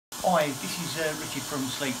Hi, this is Richard from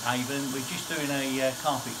SleepHaven. We're just doing a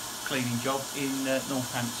carpet cleaning job in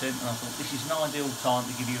Northampton, and I thought this is an ideal time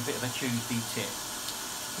to give you a bit of a Tuesday tip.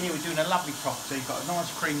 Here we're doing a lovely property, got a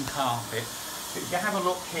nice cream carpet. But if you have a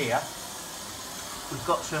look here, we've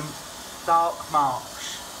got some dark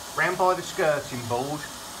marks round by the skirting board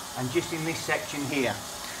and just in this section here.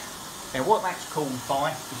 Now what that's caused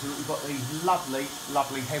by is that we've got these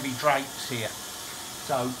lovely heavy drapes here.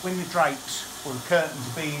 So when the drapes or the curtains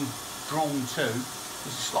are being drawn to,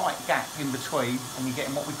 there's a slight gap in between and you're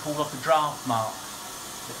getting what we call like a draft mark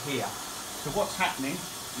here. So what's happening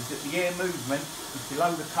is that the air movement is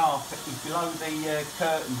below the carpet, is below the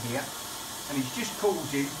curtain here, and it's just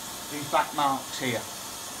causing these black marks here.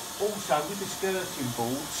 Also with the skirting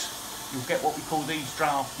boards, you'll get what we call these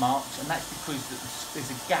draft marks, and that's because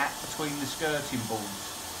there's a gap between the skirting boards.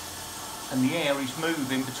 And the air is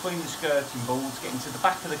moving between the skirting boards, getting to the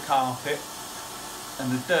back of the carpet, and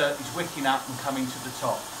the dirt is wicking up and coming to the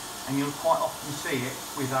top. And you'll quite often see it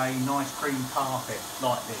with a nice cream carpet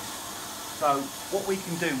like this. So what we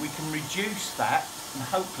can do, we can reduce that and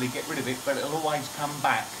hopefully get rid of it, but it'll always come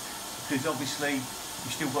back because obviously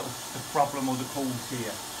you've still got the problem or the cause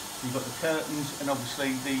here. You've got the curtains and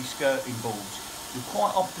obviously the skirting boards. You'll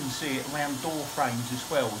quite often see it around door frames as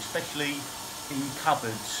well, especially in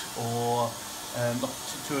cupboards or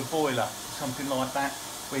to a boiler, something like that,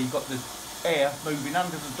 where you've got the air moving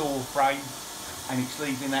under the door frame and it's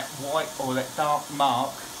leaving that white or that dark mark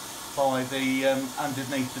by the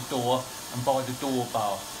underneath the door and by the door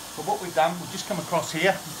bar. But what we've done, we've just come across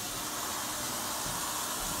here,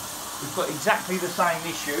 we've got exactly the same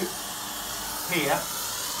issue here,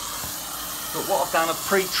 but what I've done, I've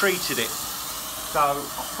pre-treated it. So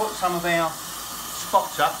I've put some of our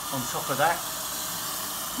spotter on top of that,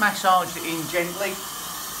 massaged it in gently,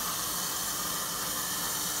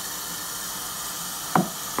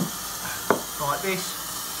 like this.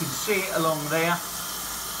 You can see it along there,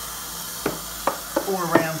 all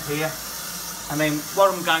around here, and then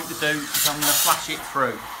what I'm going to do is I'm going to flush it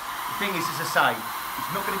through. The thing is, as I say,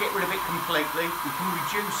 it's not going to get rid of it completely. You can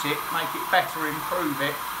reduce it, make it better, improve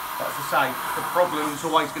it, but as I say, the problem's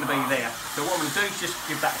always going to be there. So what I'm going to do is just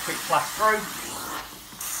give that a quick flush through.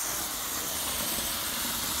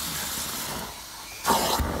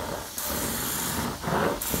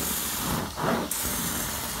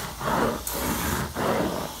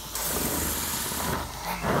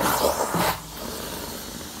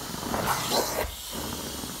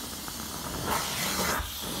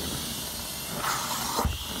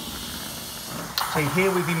 See,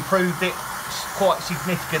 here we've improved it quite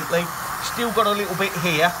significantly. Still got a little bit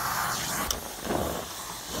here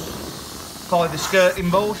by the skirting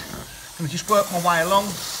board. I'm going to just work my way along.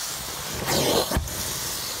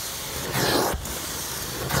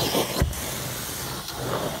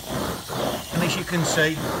 And as you can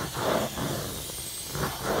see,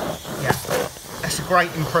 yeah, that's a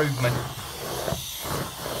great improvement.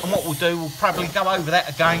 And what we'll do, we'll probably go over that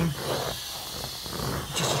again,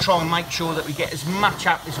 just to try and make sure that we get as much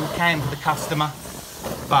up as we can for the customer,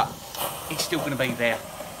 but it's still going to be there.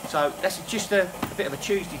 So that's just a bit of a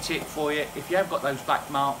Tuesday tip for you. If you have got those black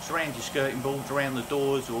marks around your skirting boards, around the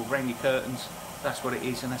doors or around your curtains, that's what it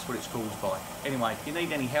is and that's what it's caused by. Anyway, if you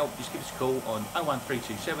need any help, just give us a call on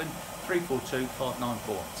 01327 342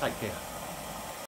 594. Take care.